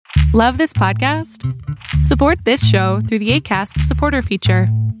Love this podcast? Support this show through the Acast supporter feature.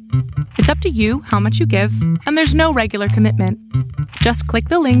 It's up to you how much you give, and there's no regular commitment. Just click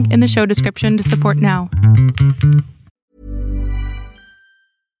the link in the show description to support now.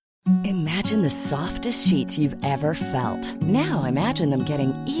 Imagine the softest sheets you've ever felt. Now imagine them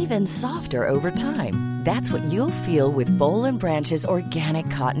getting even softer over time. That's what you'll feel with Boll & Branch's organic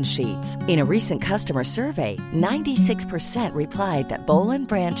cotton sheets. In a recent customer survey, 96% replied that Boll &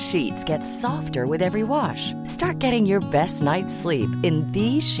 Branch sheets get softer with every wash. Start getting your best night's sleep in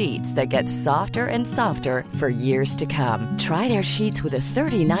these sheets that get softer and softer for years to come. Try their sheets with a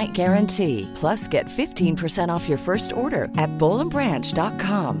 30-night guarantee. Plus, get 15% off your first order at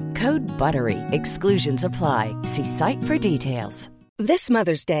bollandbranch.com. Code BUTTERY. Exclusions apply. See site for details. This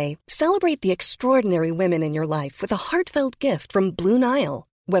Mother's Day, celebrate the extraordinary women in your life with a heartfelt gift from Blue Nile.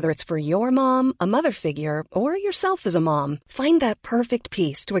 Whether it's for your mom, a mother figure, or yourself as a mom, find that perfect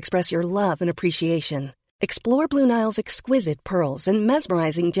piece to express your love and appreciation. Explore Blue Nile's exquisite pearls and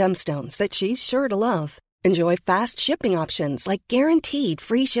mesmerizing gemstones that she's sure to love. Enjoy fast shipping options like guaranteed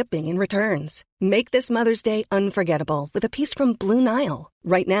free shipping and returns. Make this Mother's Day unforgettable with a piece from Blue Nile.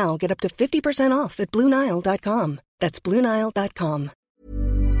 Right now, get up to 50% off at BlueNile.com. That's BlueNile.com.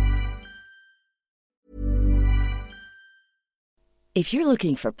 If you're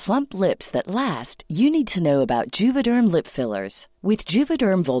looking for plump lips that last, you need to know about Juvederm lip fillers. With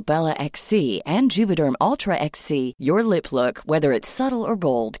Juvederm Volbella XC and Juvederm Ultra XC, your lip look, whether it's subtle or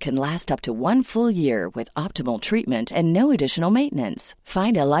bold, can last up to 1 full year with optimal treatment and no additional maintenance.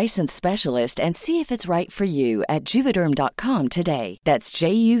 Find a licensed specialist and see if it's right for you at Juvederm.com today. That's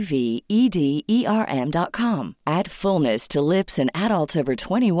JUVEDERM.com. Add fullness to lips in adults over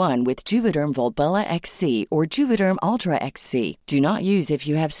 21 with Juvederm Volbella XC or Juvederm Ultra XC. Do not use if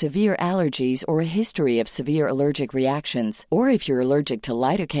you have severe allergies or a history of severe allergic reactions, or if you're allergic to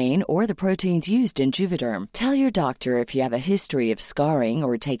lidocaine or the proteins used in Juvederm. Tell your doctor if you have a history of scarring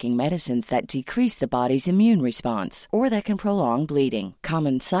or taking medicines that decrease the body's immune response or that can prolong bleeding.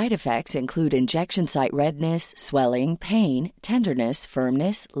 Common side effects include injection site redness, swelling, pain, tenderness,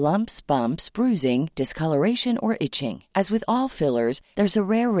 firmness, lumps, bumps, bruising, discoloration, or itching. As with all fillers, there's a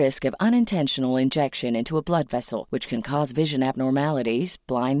rare risk of unintentional injection into a blood vessel, which can cause vision abnormalities,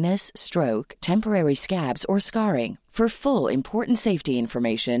 blindness, stroke, temporary scabs, or scarring. For full, important safety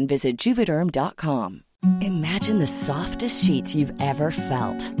information, visit Juvederm.com. Imagine the softest sheets you've ever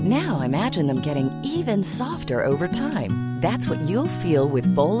felt. Now imagine them getting even softer over time. That's what you'll feel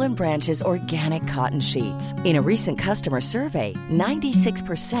with Boll & Branch's organic cotton sheets. In a recent customer survey,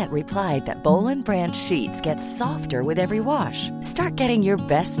 96% replied that Boll & Branch sheets get softer with every wash. Start getting your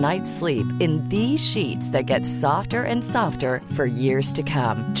best night's sleep in these sheets that get softer and softer for years to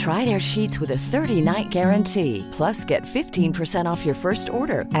come. Try their sheets with a 30-night guarantee. Plus, get 15% off your first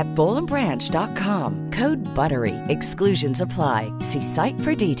order at bollandbranch.com. Code BUTTERY. Exclusions apply. See site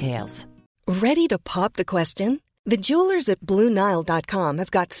for details. Ready to pop the question? The jewelers at BlueNile.com have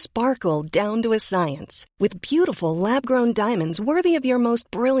got sparkle down to a science with beautiful lab-grown diamonds worthy of your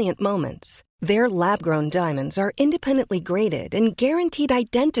most brilliant moments. Their lab-grown diamonds are independently graded and guaranteed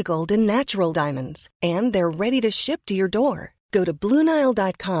identical to natural diamonds, and they're ready to ship to your door. Go to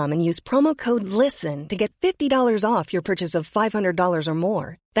BlueNile.com and use promo code LISTEN to get $50 off your purchase of $500 or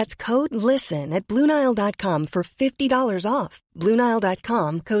more. That's code LISTEN at BlueNile.com for $50 off.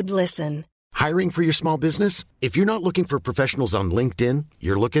 BlueNile.com, code LISTEN. Hiring for your small business? If you're not looking for professionals on LinkedIn,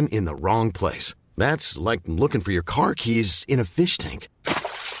 you're looking in the wrong place. That's like looking for your car keys in a fish tank.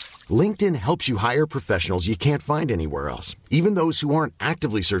 LinkedIn helps you hire professionals you can't find anywhere else, even those who aren't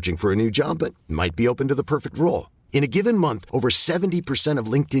actively searching for a new job but might be open to the perfect role. In a given month, over 70% of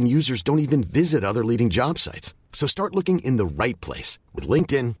LinkedIn users don't even visit other leading job sites. So start looking in the right place. With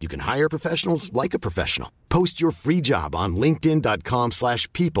LinkedIn, you can hire professionals like a professional. Post your free job on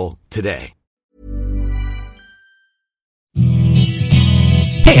linkedin.com/people today.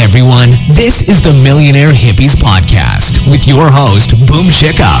 Hey everyone, this is the Millionaire Hippies Podcast with your host, Boom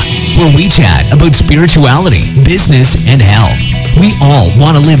Shikha, where we chat about spirituality, business, and health. We all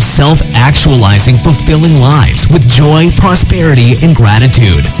want to live self-actualizing, fulfilling lives with joy, prosperity, and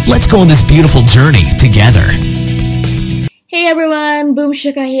gratitude. Let's go on this beautiful journey together. Hey everyone, Boom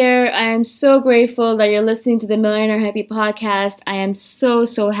Shikha here. I am so grateful that you're listening to the Millionaire Hippie Podcast. I am so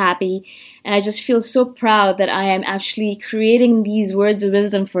happy, and I just feel so proud that I am actually creating these words of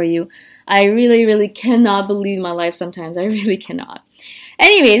wisdom for you. I really cannot believe my life sometimes. I really cannot.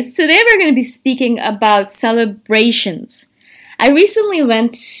 Anyways, today we're going to be speaking about celebrations. I recently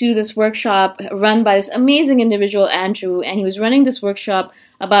went to this workshop run by this amazing individual, Andrew, and he was running this workshop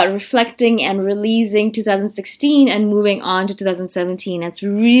about reflecting and releasing 2016 and moving on to 2017. It's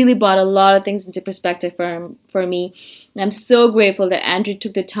really brought a lot of things into perspective for me. And I'm so grateful that Andrew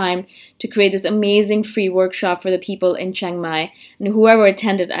took the time to create this amazing free workshop for the people in Chiang Mai. And whoever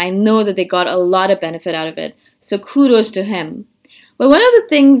attended, I know that they got a lot of benefit out of it. So kudos to him. But one of the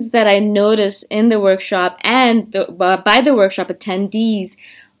things that I noticed in the workshop and by the workshop attendees,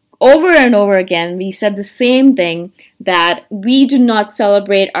 over and over again, we said the same thing, that we do not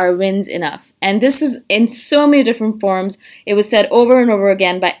celebrate our wins enough. And this is in so many different forms. It was said over and over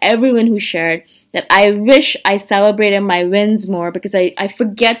again by everyone who shared that I wish I celebrated my wins more, because I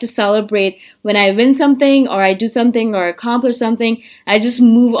forget to celebrate when I win something or I do something or accomplish something. I just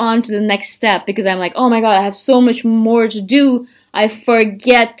move on to the next step because I'm like, oh my God, I have so much more to do. I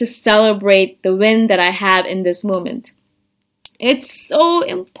forget to celebrate the win that I have in this moment. It's so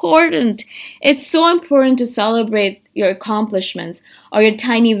important. It's so important to celebrate your accomplishments or your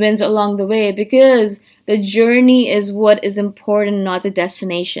tiny wins along the way, because the journey is what is important, not the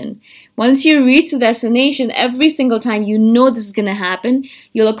destination. Once you reach the destination, every single time you know this is going to happen,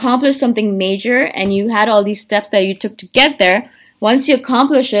 you'll accomplish something major and you had all these steps that you took to get there. Once you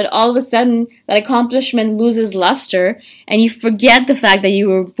accomplish it, all of a sudden that accomplishment loses luster and you forget the fact that you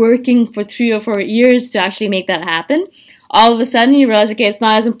were working for 3 or 4 years to actually make that happen. All of a sudden you realize, okay, it's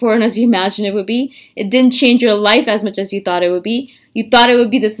not as important as you imagined it would be. It didn't change your life as much as you thought it would be. You thought it would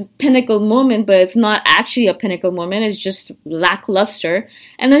be this pinnacle moment, but it's not actually a pinnacle moment. It's just lackluster.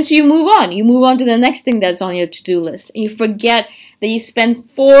 And then so you move on. You move on to the next thing that's on your to-do list. And you forget that you spent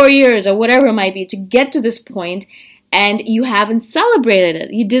 4 years or whatever it might be to get to this point, and you haven't celebrated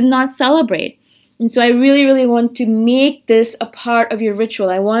it. You did not celebrate. And so I really, really want to make this a part of your ritual.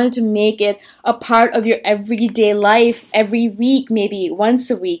 I wanted to make it a part of your everyday life, every week, maybe once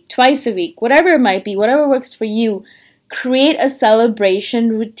a week, twice a week, whatever it might be, whatever works for you. Create a celebration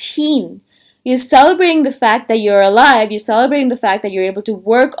routine. You're celebrating the fact that you're alive. You're celebrating the fact that you're able to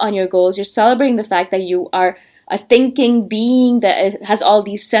work on your goals. You're celebrating the fact that you are a thinking being that has all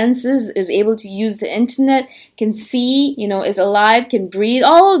these senses, is able to use the internet, can see, is alive, can breathe.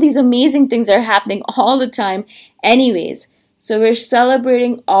 All of these amazing things are happening all the time anyways. So we're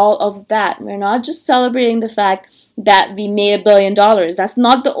celebrating all of that. We're not just celebrating the fact that we made $1 billion. That's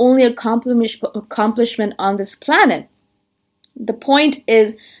not the only accomplishment on this planet. The point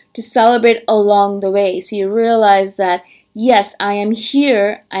is to celebrate along the way. So you realize that yes, I am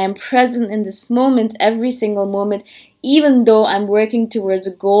here, I am present in this moment, every single moment, even though I'm working towards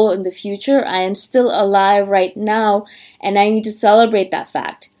a goal in the future, I am still alive right now, and I need to celebrate that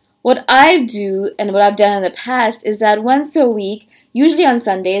fact. What I do, and what I've done in the past, is that once a week, usually on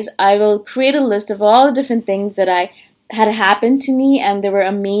Sundays, I will create a list of all the different things that I had happened to me, and they were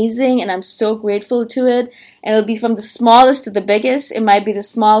amazing, and I'm so grateful to it. And it'll be from the smallest to the biggest. It might be the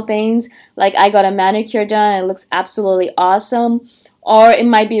small things, like I got a manicure done and it looks absolutely awesome. Or it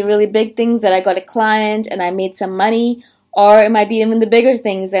might be really big things that I got a client and I made some money. Or it might be even the bigger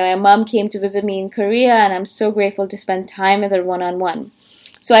things that my mom came to visit me in Korea and I'm so grateful to spend time with her one-on-one.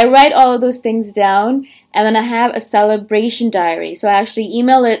 So I write all of those things down, and then I have a celebration diary. So I actually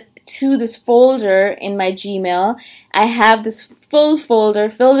email it to this folder in my Gmail. I have this full folder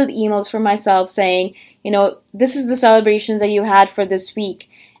filled with emails for myself saying, this is the celebrations that you had for this week.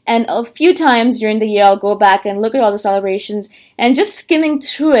 And a few times during the year, I'll go back and look at all the celebrations, and just skimming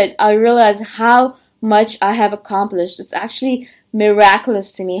through it, I realize how much I have accomplished. It's actually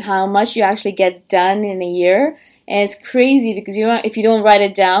miraculous to me how much you actually get done in a year. And it's crazy because if you don't write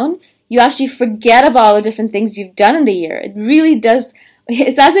it down, you actually forget about all the different things you've done in the year. It really does.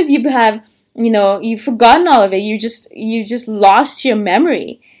 It's as if you've forgotten all of it. You just lost your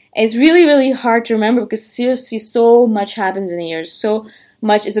memory. It's really, really hard to remember because seriously, so much happens in a year. So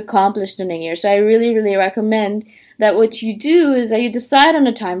much is accomplished in a year. So I really, really recommend that what you do is that you decide on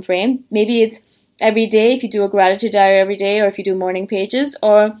a time frame. Maybe it's every day if you do a gratitude diary every day, or if you do morning pages,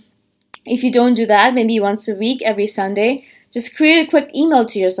 or if you don't do that, maybe once a week, every Sunday, just create a quick email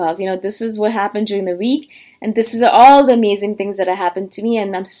to yourself. This is what happened during the week, and this is all the amazing things that have happened to me,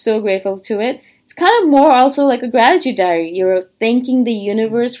 and I'm so grateful to it. It's kind of more also like a gratitude diary. You're thanking the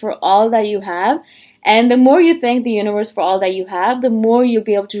universe for all that you have, and the more you thank the universe for all that you have, the more you'll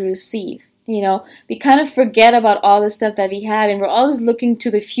be able to receive. We kind of forget about all the stuff that we have, and we're always looking to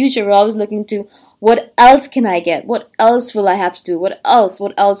the future. We're always looking to what else can I get? What else will I have to do? What else?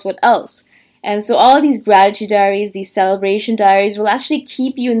 What else? What else? And so all these gratitude diaries, these celebration diaries will actually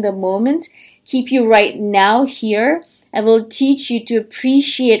keep you in the moment, keep you right now here, and will teach you to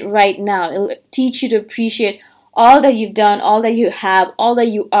appreciate right now. It'll teach you to appreciate all that you've done, all that you have, all that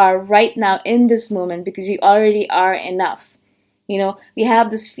you are right now in this moment, because you already are enough. You know, we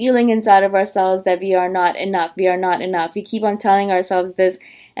have this feeling inside of ourselves that we are not enough. We are not enough. We keep on telling ourselves this.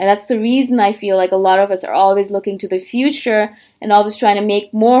 And that's the reason I feel like a lot of us are always looking to the future and always trying to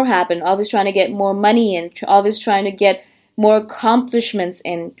make more happen, always trying to get more money in, always trying to get more accomplishments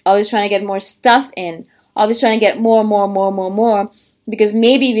in, always trying to get more stuff in, always trying to get more, because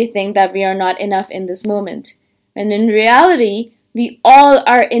maybe we think that we are not enough in this moment. And in reality, we all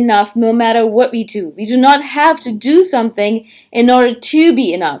are enough no matter what we do. We do not have to do something in order to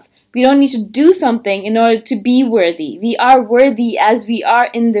be enough. We don't need to do something in order to be worthy. We are worthy as we are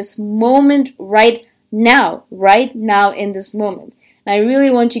in this moment right now in this moment. And I really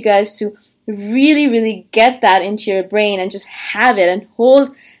want you guys to really get that into your brain and just have it and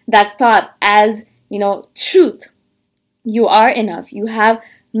hold that thought as, truth. You are enough. You have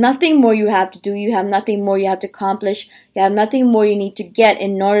nothing more you have to do. You have nothing more you have to accomplish. You have nothing more you need to get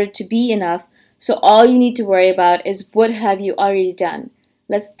in order to be enough. So all you need to worry about is what have you already done.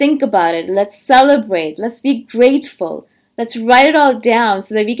 Let's think about it. Let's celebrate. Let's be grateful. Let's write it all down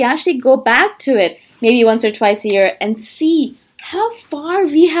so that we can actually go back to it maybe once or twice a year and see how far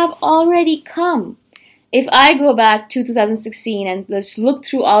we have already come. If I go back to 2016 and let's look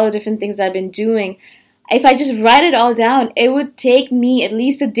through all the different things I've been doing, if I just write it all down, it would take me at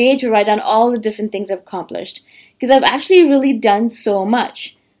least a day to write down all the different things I've accomplished, because I've actually really done so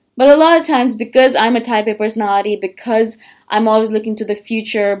much. But a lot of times, because I'm a type A personality, because I'm always looking to the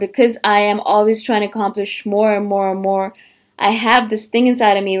future, because I am always trying to accomplish more and more, I have this thing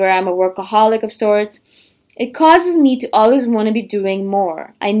inside of me where I'm a workaholic of sorts. It causes me to always want to be doing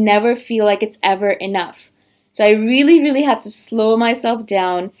more. I never feel like it's ever enough. So I really have to slow myself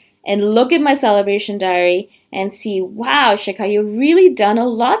down and look at my celebration diary and see, wow, Shikha, you've really done a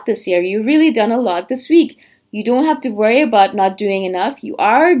lot this year. You've really done a lot this week. You don't have to worry about not doing enough. You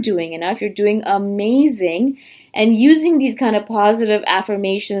are doing enough. You're doing amazing. And using these kind of positive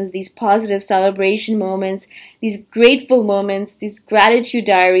affirmations, these positive celebration moments, these grateful moments, these gratitude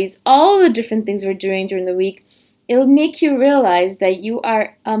diaries, all the different things we're doing during the week, it'll make you realize that you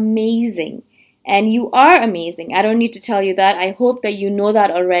are amazing. And you are amazing. I don't need to tell you that. I hope that you know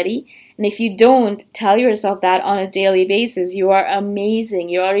that already. And if you don't, tell yourself that on a daily basis. You are amazing.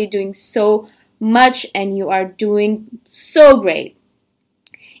 You're already doing so much and you are doing so great.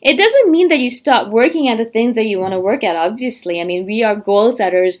 It doesn't mean that you stop working at the things that you want to work at, obviously. I mean, we are goal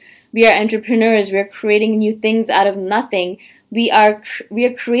setters. We are entrepreneurs. We are creating new things out of nothing. We are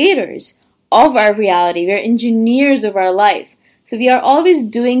creators of our reality. We are engineers of our life. So we are always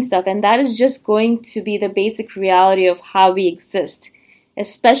doing stuff, and that is just going to be the basic reality of how we exist,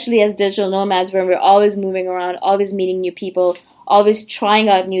 especially as digital nomads, where we're always moving around, always meeting new people, always trying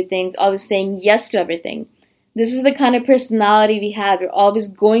out new things, always saying yes to everything. This is the kind of personality we have. We're always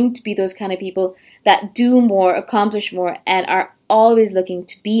going to be those kind of people that do more, accomplish more, and are always looking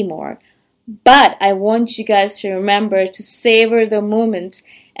to be more. But I want you guys to remember to savor the moments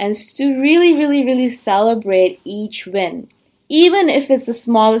and to really celebrate each win. Even if it's the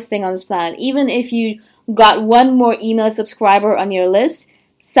smallest thing on this planet, even if you got one more email subscriber on your list,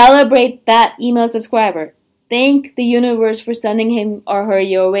 celebrate that email subscriber. Thank the universe for sending him or her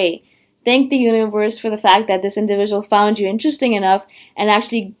your way. Thank the universe for the fact that this individual found you interesting enough and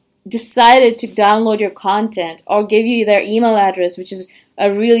actually decided to download your content or give you their email address, which is a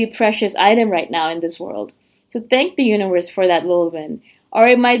really precious item right now in this world. So thank the universe for that little win. Or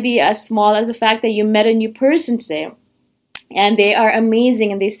it might be as small as the fact that you met a new person today, and they are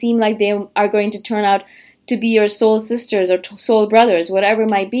amazing and they seem like they are going to turn out to be your soul sisters or soul brothers, whatever it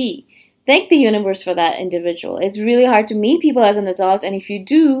might be. Thank the universe for that individual. It's really hard to meet people as an adult, and if you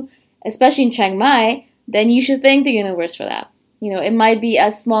do, especially in Chiang Mai, then you should thank the universe for that. You know, it might be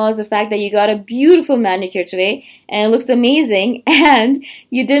as small as the fact that you got a beautiful manicure today and it looks amazing and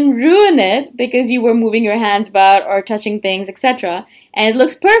you didn't ruin it because you were moving your hands about or touching things, etc. And it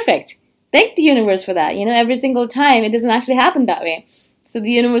looks perfect. Thank the universe for that. You know, every single time it doesn't actually happen that way. So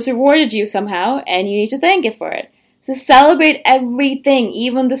the universe rewarded you somehow and you need to thank it for it. So celebrate everything,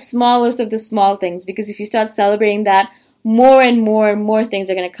 even the smallest of the small things, because if you start celebrating that, more and more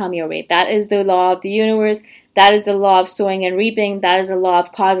things are going to come your way. That is the law of the universe. That is the law of sowing and reaping. That is the law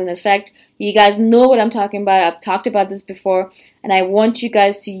of cause and effect. You guys know what I'm talking about. I've talked about this before, and I want you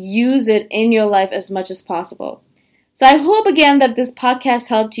guys to use it in your life as much as possible. So I hope again that this podcast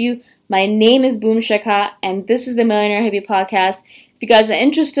helped you. My name is Boom Shikha, and this is the Millionaire Hippie Podcast. If you guys are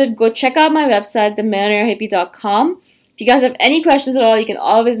interested, go check out my website, themillionairehippie.com. If you guys have any questions at all, you can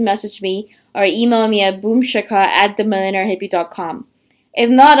always message me or email me at boomshikha@themillionairehippie.com. If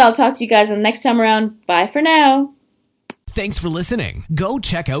not, I'll talk to you guys the next time around. Bye for now. Thanks for listening. Go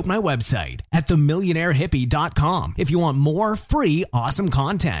check out my website at themillionairehippie.com if you want more free, awesome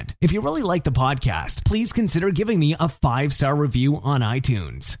content. If you really like the podcast, please consider giving me a 5-star review on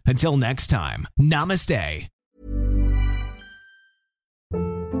iTunes. Until next time, namaste.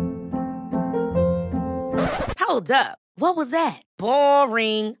 Hold up. What was that?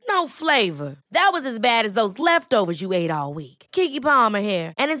 Boring. No flavor. That was as bad as those leftovers you ate all week. Keke Palmer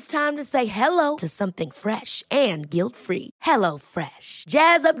here, and it's time to say hello to something fresh and guilt-free. Hello Fresh.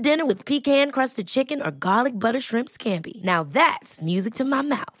 Jazz up dinner with pecan-crusted chicken or garlic butter shrimp scampi. Now that's music to my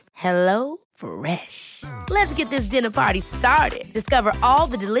mouth. Hello Fresh. Let's get this dinner party started. Discover all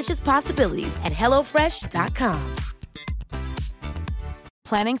the delicious possibilities at hellofresh.com.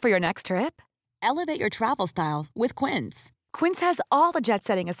 Planning for your next trip? Elevate your travel style with Quince. Quince has all the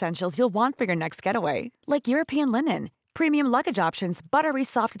jet-setting essentials you'll want for your next getaway, like European linen, premium luggage options, buttery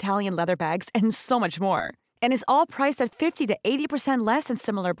soft Italian leather bags, and so much more. And is all priced at 50 to 80% less than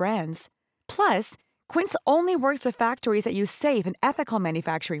similar brands. Plus, Quince only works with factories that use safe and ethical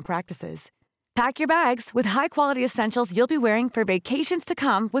manufacturing practices. Pack your bags with high-quality essentials you'll be wearing for vacations to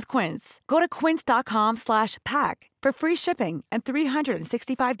come with Quince. Go to quince.com/pack for free shipping and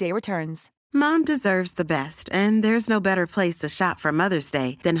 365-day returns. Mom deserves the best, and there's no better place to shop for Mother's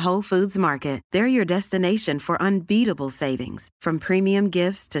Day than Whole Foods Market. They're your destination for unbeatable savings, from premium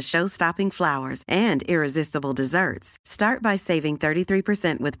gifts to show-stopping flowers and irresistible desserts. Start by saving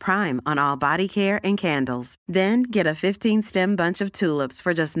 33% with Prime on all body care and candles. Then get a 15-stem bunch of tulips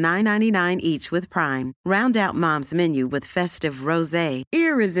for just $9.99 each with Prime. Round out Mom's menu with festive rosé,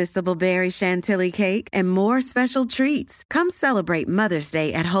 irresistible berry chantilly cake, and more special treats. Come celebrate Mother's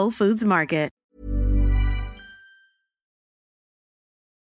Day at Whole Foods Market.